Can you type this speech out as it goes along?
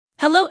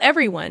Hello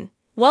everyone,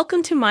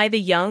 welcome to my The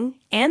Young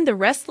and the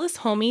Restless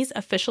Homies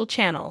official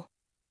channel.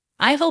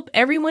 I hope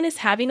everyone is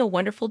having a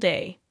wonderful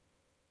day.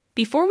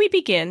 Before we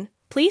begin,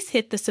 please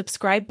hit the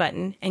subscribe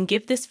button and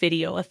give this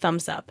video a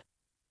thumbs up.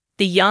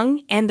 The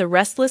Young and the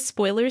Restless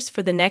spoilers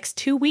for the next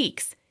 2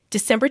 weeks,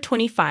 December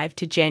 25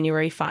 to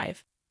January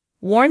 5,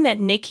 warn that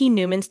Nikki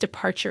Newman's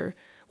departure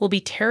will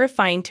be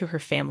terrifying to her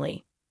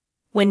family.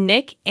 When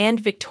Nick and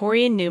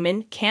Victoria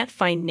Newman can't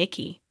find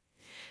Nikki,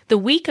 the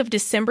week of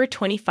December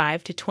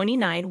 25 to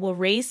 29 will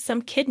raise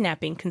some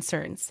kidnapping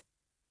concerns.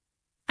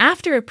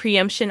 After a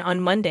preemption on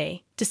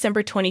Monday,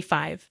 December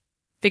 25,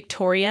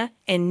 Victoria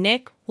and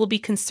Nick will be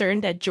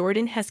concerned that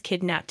Jordan has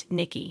kidnapped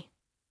Nikki.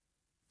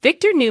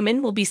 Victor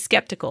Newman will be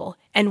skeptical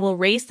and will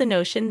raise the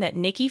notion that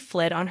Nikki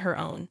fled on her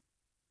own.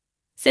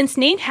 Since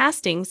Nate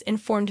Hastings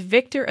informed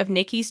Victor of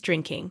Nikki's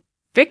drinking,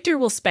 Victor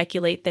will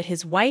speculate that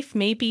his wife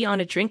may be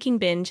on a drinking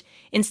binge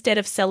instead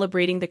of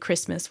celebrating the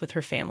Christmas with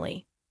her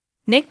family.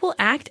 Nick will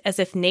act as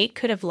if Nate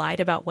could have lied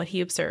about what he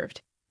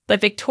observed,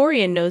 but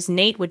Victoria knows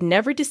Nate would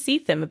never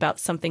deceive them about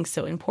something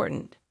so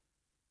important.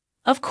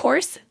 Of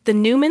course, the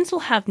Newmans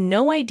will have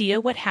no idea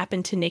what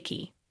happened to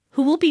Nikki,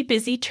 who will be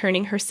busy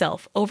turning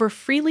herself over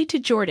freely to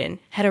Jordan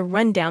at a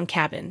rundown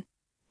cabin.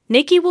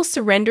 Nikki will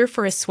surrender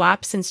for a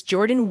swap since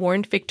Jordan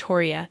warned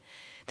Victoria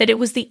that it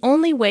was the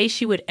only way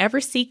she would ever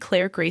see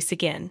Claire Grace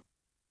again.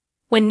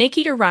 When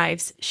Nikki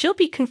arrives, she'll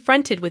be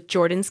confronted with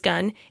Jordan's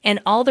gun and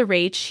all the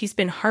rage she's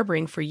been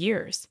harboring for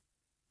years.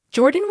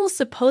 Jordan will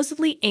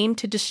supposedly aim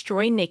to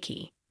destroy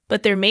Nikki,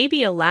 but there may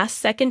be a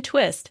last-second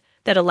twist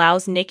that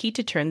allows Nikki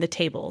to turn the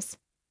tables.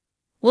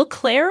 Will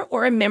Claire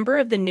or a member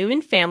of the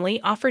Newman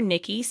family offer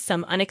Nikki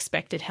some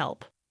unexpected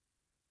help?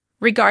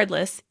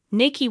 Regardless,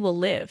 Nikki will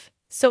live,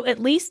 so at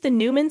least the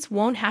Newmans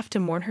won't have to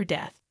mourn her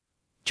death.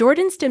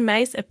 Jordan's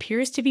demise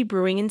appears to be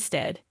brewing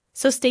instead,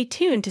 so stay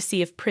tuned to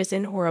see if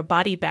prison or a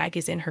body bag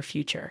is in her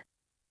future.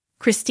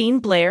 Christine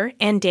Blair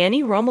and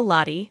Danny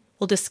Romalotti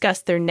will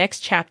discuss their next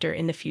chapter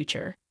in the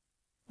future.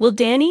 Will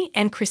Danny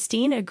and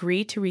Christine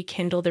agree to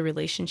rekindle the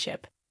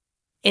relationship?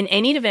 In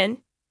any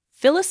event,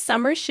 Phyllis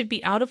Summers should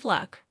be out of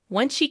luck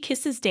once she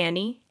kisses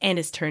Danny and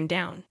is turned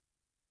down.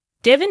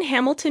 Devin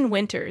Hamilton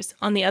Winters,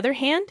 on the other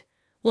hand,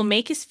 will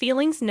make his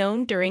feelings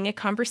known during a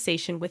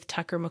conversation with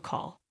Tucker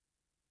McCall.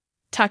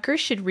 Tucker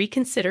should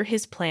reconsider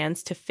his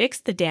plans to fix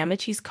the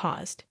damage he's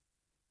caused.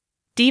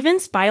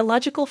 Devon's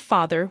biological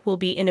father will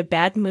be in a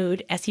bad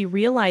mood as he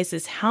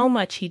realizes how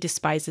much he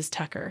despises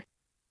Tucker.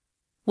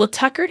 Will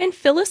Tucker and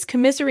Phyllis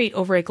commiserate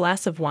over a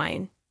glass of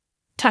wine?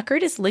 Tucker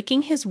is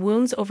licking his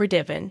wounds over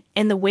Devon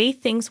and the way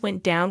things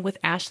went down with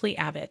Ashley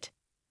Abbott,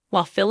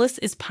 while Phyllis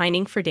is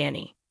pining for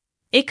Danny.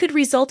 It could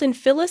result in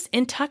Phyllis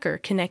and Tucker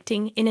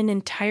connecting in an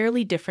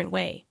entirely different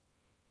way.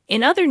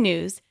 In other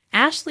news,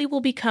 Ashley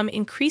will become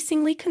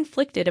increasingly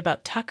conflicted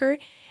about Tucker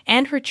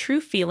and her true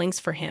feelings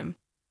for him.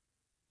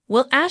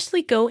 Will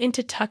Ashley go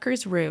into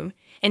Tucker's room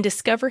and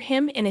discover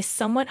him in a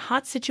somewhat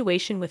hot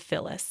situation with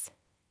Phyllis?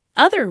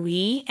 Other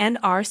we and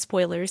our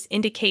spoilers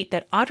indicate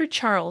that Otter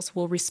Charles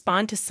will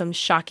respond to some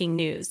shocking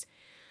news,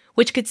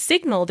 which could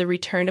signal the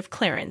return of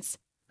Clarence,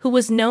 who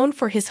was known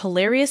for his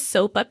hilarious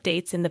soap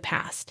updates in the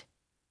past.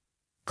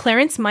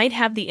 Clarence might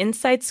have the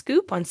inside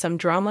scoop on some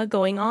drama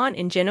going on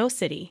in Genoa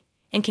City,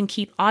 and can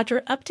keep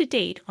Audra up to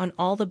date on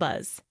all the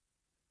buzz.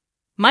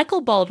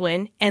 Michael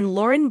Baldwin and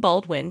Lauren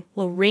Baldwin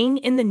will ring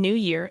in the new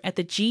year at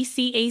the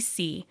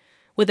GCAC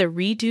with a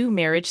redo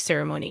marriage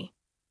ceremony.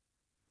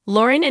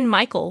 Lauren and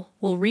Michael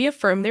will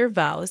reaffirm their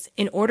vows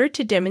in order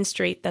to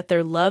demonstrate that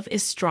their love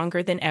is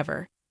stronger than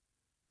ever.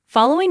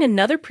 Following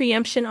another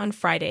preemption on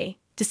Friday,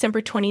 December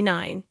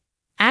 29,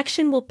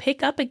 action will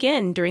pick up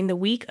again during the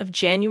week of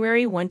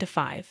January 1 to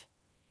 5.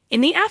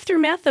 In the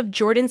aftermath of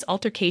Jordan's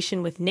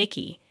altercation with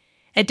Nikki,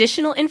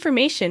 additional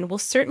information will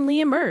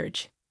certainly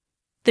emerge.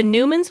 The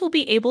Newmans will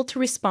be able to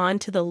respond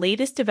to the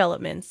latest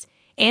developments,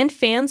 and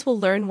fans will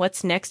learn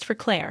what's next for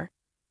Claire.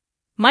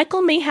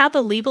 Michael may have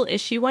a legal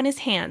issue on his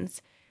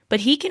hands, but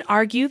he can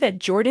argue that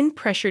Jordan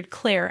pressured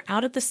Claire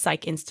out of the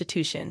psych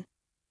institution.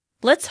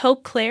 Let's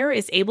hope Claire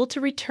is able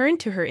to return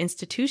to her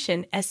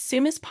institution as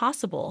soon as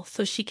possible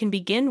so she can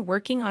begin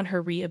working on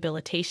her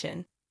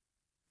rehabilitation.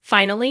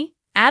 Finally,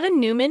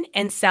 Adam Newman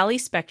and Sally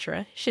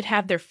Spectra should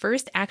have their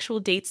first actual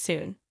date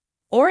soon.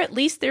 Or at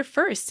least their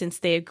first since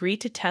they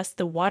agreed to test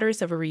the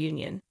waters of a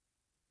reunion.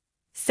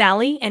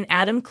 Sally and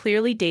Adam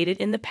clearly dated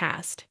in the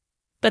past,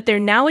 but they're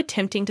now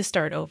attempting to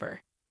start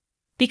over.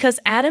 Because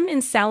Adam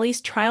and Sally's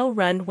trial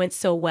run went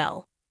so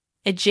well,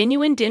 a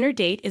genuine dinner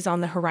date is on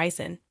the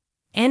horizon,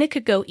 and it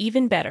could go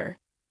even better.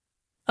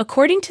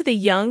 According to the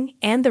Young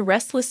and the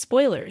Restless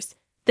spoilers,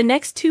 the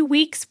next 2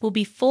 weeks will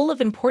be full of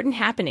important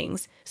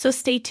happenings, so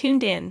stay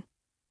tuned in.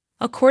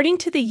 According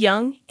to the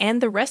Young and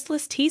the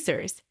Restless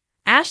teasers,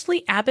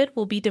 Ashley Abbott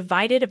will be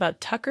divided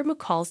about Tucker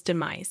McCall's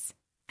demise.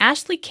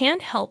 Ashley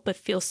can't help but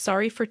feel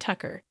sorry for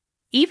Tucker,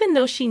 even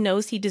though she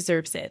knows he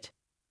deserves it.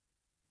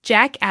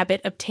 Jack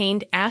Abbott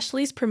obtained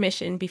Ashley's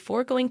permission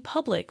before going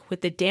public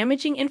with the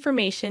damaging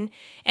information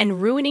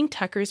and ruining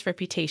Tucker's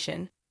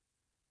reputation.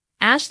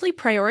 Ashley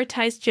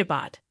prioritized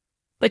Jabot,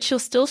 but she'll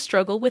still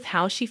struggle with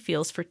how she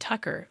feels for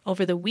Tucker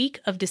over the week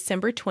of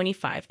December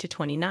 25 to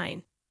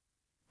 29.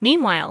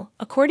 Meanwhile,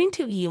 according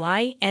to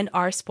Eli and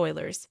our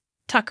spoilers,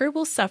 Tucker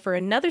will suffer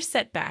another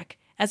setback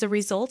as a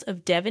result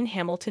of Devin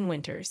Hamilton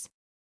Winters.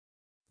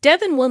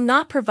 Devin will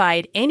not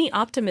provide any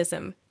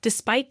optimism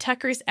despite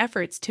Tucker's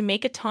efforts to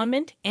make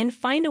atonement and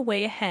find a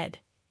way ahead.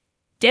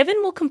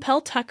 Devin will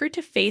compel Tucker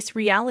to face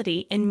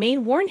reality and may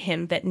warn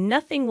him that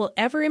nothing will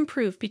ever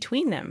improve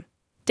between them.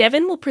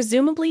 Devin will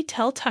presumably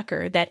tell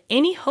Tucker that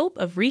any hope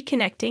of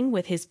reconnecting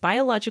with his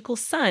biological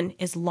son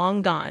is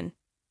long gone.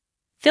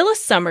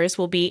 Phyllis Summers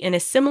will be in a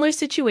similar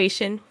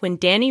situation when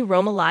Danny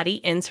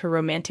Romalotti ends her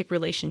romantic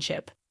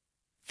relationship.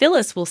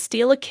 Phyllis will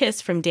steal a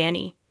kiss from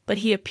Danny, but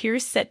he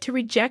appears set to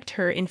reject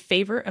her in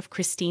favor of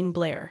Christine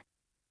Blair.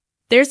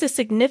 There's a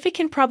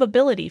significant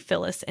probability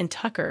Phyllis and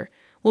Tucker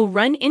will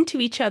run into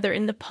each other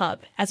in the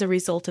pub as a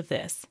result of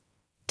this.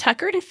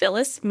 Tucker and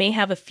Phyllis may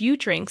have a few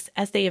drinks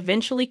as they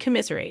eventually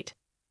commiserate.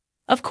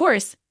 Of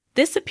course,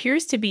 this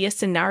appears to be a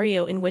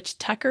scenario in which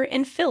Tucker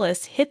and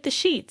Phyllis hit the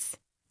sheets.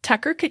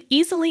 Tucker could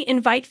easily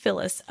invite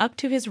Phyllis up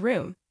to his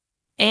room,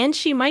 and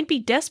she might be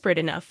desperate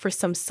enough for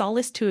some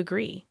solace to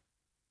agree.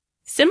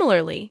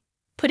 Similarly,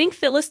 putting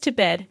Phyllis to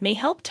bed may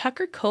help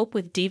Tucker cope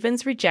with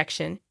Devin's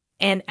rejection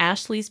and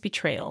Ashley's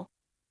betrayal.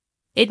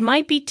 It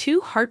might be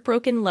two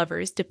heartbroken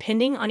lovers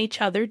depending on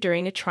each other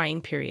during a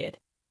trying period.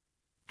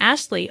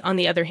 Ashley, on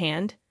the other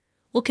hand,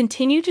 will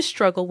continue to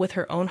struggle with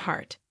her own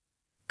heart.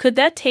 Could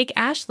that take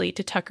Ashley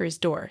to Tucker's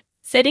door,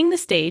 setting the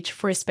stage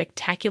for a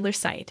spectacular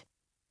sight?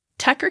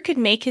 Tucker could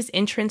make his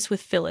entrance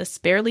with Phyllis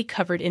barely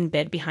covered in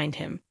bed behind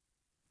him.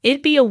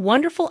 It'd be a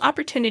wonderful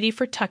opportunity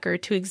for Tucker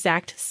to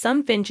exact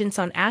some vengeance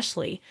on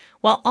Ashley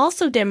while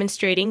also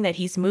demonstrating that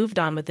he's moved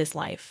on with his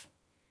life.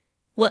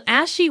 Will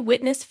Ashley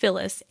witness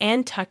Phyllis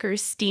and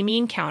Tucker's steamy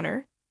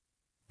encounter?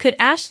 Could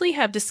Ashley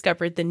have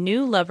discovered the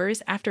new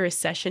lovers after a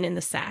session in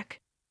the sack?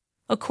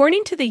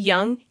 According to the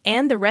Young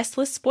and the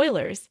Restless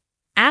spoilers,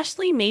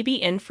 Ashley may be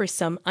in for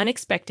some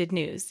unexpected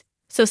news,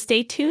 so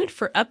stay tuned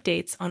for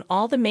updates on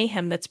all the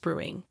mayhem that's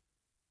brewing.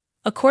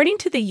 According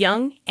to the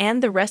Young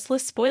and the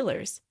Restless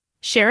spoilers,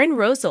 Sharon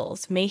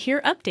Rosales may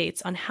hear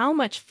updates on how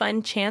much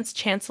fun Chance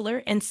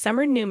Chancellor and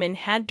Summer Newman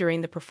had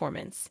during the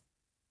performance.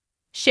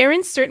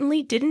 Sharon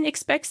certainly didn't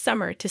expect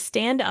Summer to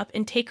stand up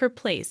and take her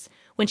place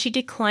when she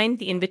declined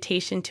the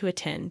invitation to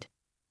attend.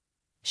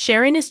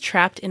 Sharon is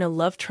trapped in a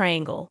love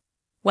triangle,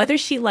 whether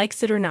she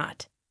likes it or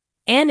not,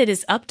 and it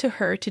is up to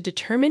her to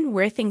determine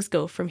where things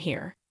go from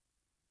here.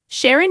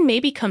 Sharon may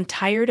become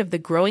tired of the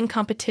growing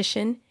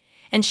competition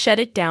and shut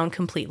it down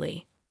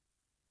completely.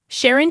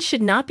 Sharon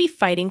should not be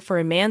fighting for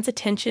a man's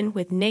attention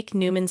with Nick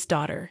Newman's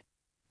daughter.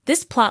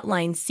 This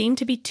plotline seemed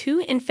to be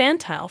too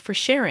infantile for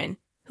Sharon,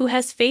 who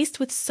has faced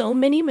with so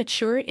many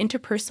mature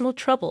interpersonal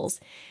troubles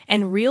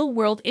and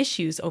real-world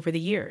issues over the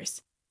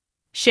years.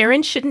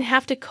 Sharon shouldn't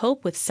have to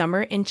cope with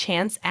Summer and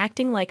Chance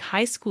acting like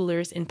high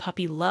schoolers in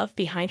puppy love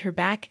behind her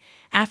back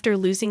after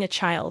losing a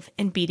child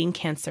and beating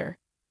cancer.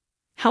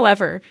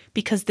 However,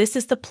 because this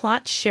is the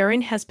plot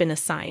Sharon has been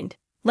assigned,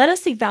 let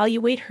us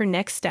evaluate her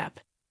next step.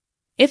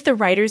 If the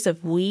writers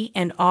of We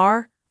and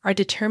are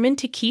determined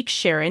to keep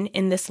Sharon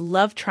in this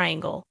love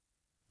triangle,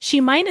 she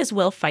might as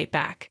well fight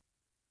back.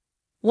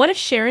 What if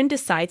Sharon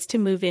decides to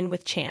move in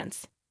with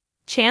Chance?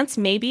 Chance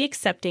may be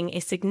accepting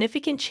a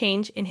significant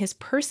change in his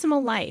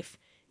personal life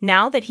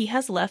now that he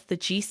has left the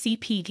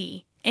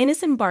GCPD and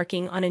is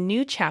embarking on a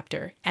new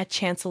chapter at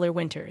Chancellor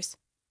Winters.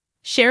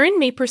 Sharon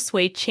may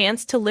persuade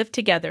Chance to live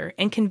together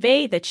and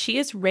convey that she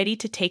is ready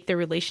to take their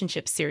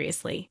relationship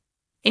seriously.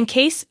 In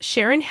case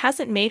Sharon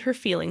hasn't made her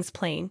feelings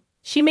plain,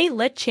 she may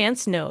let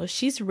Chance know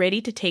she's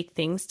ready to take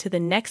things to the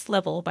next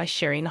level by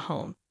sharing a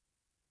home.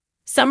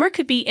 Summer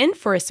could be in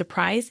for a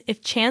surprise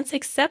if Chance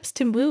accepts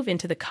to move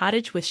into the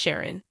cottage with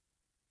Sharon.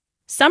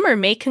 Summer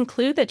may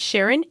conclude that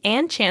Sharon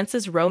and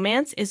Chance's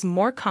romance is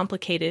more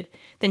complicated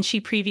than she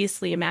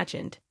previously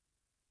imagined.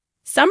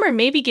 Summer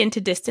may begin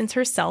to distance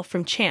herself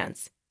from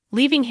Chance,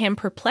 leaving him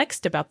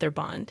perplexed about their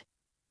bond.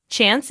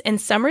 Chance and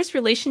Summer's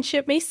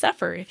relationship may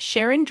suffer if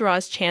Sharon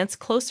draws Chance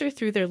closer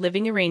through their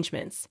living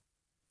arrangements.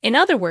 In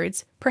other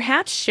words,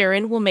 perhaps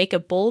Sharon will make a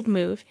bold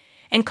move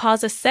and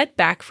cause a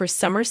setback for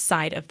Summer's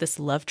side of this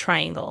love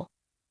triangle.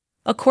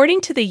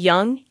 According to the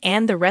Young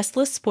and the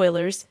Restless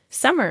spoilers,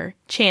 Summer,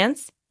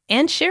 Chance,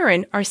 and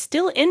Sharon are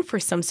still in for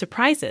some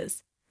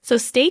surprises, so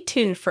stay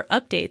tuned for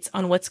updates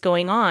on what's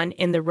going on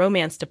in the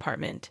romance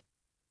department.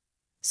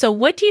 So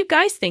what do you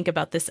guys think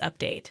about this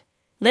update?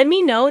 Let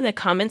me know in the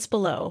comments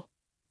below.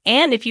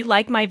 And if you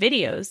like my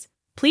videos,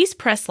 please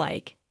press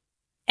like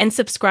and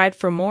subscribe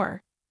for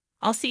more.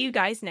 I'll see you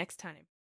guys next time.